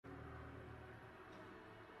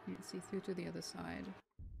Can't see through to the other side.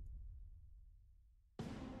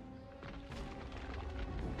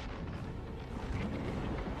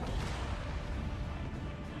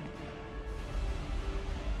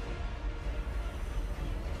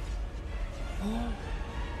 Oh.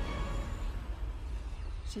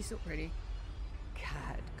 She's so pretty.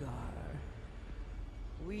 Khadgar,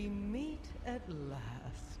 we meet at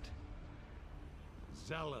last.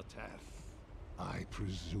 Zealoteth, I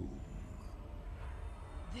presume.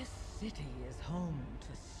 This city is home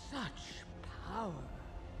to such power.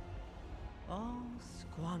 All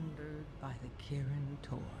squandered by the Kirin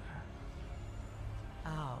Tor.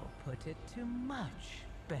 I'll put it to much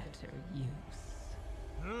better use.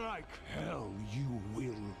 Like hell you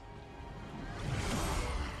will.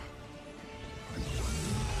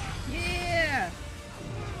 Yeah!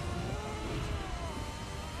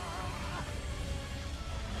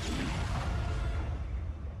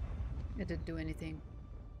 It didn't do anything.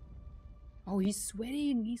 Oh, he's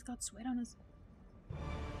sweating. He's got sweat on his...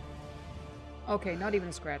 Okay, not even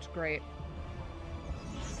a scratch. Great.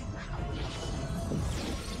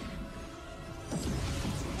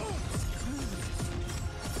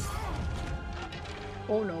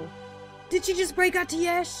 Oh no. Did she just break out to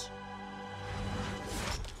Yesh?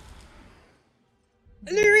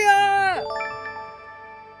 Illyria!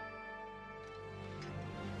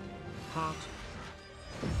 Hot.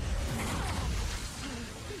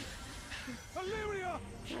 Illyria!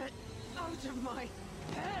 Get out of my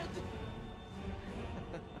head!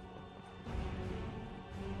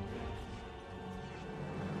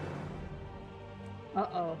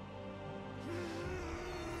 Uh-oh.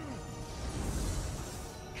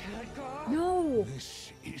 Khadgar? No!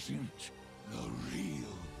 This isn't the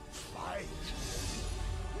real fight.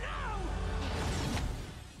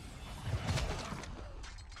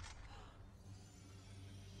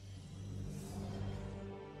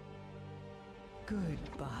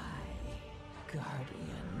 Goodbye,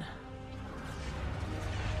 Guardian.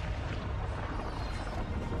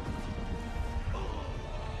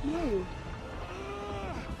 No.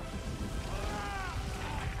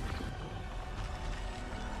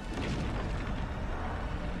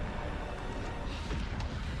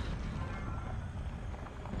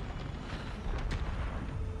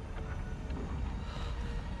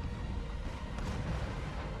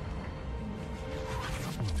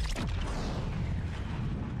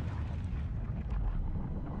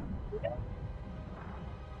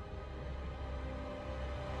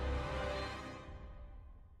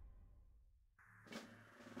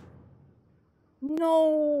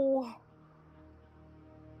 No.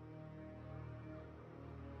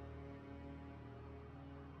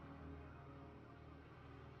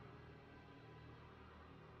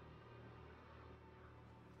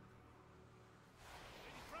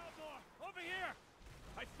 Over here!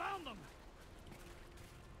 I found them!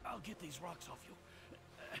 I'll get these rocks off you.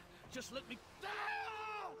 Just let me...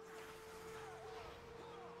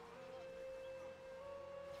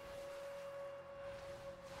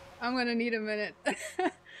 I'm gonna need a minute.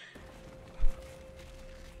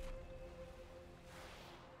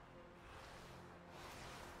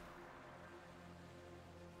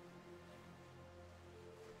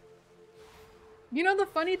 You know, the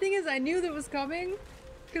funny thing is I knew that was coming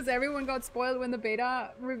because everyone got spoiled when the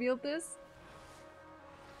beta revealed this.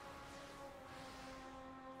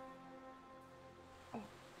 Oh.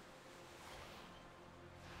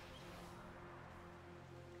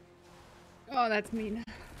 Oh, that's mean.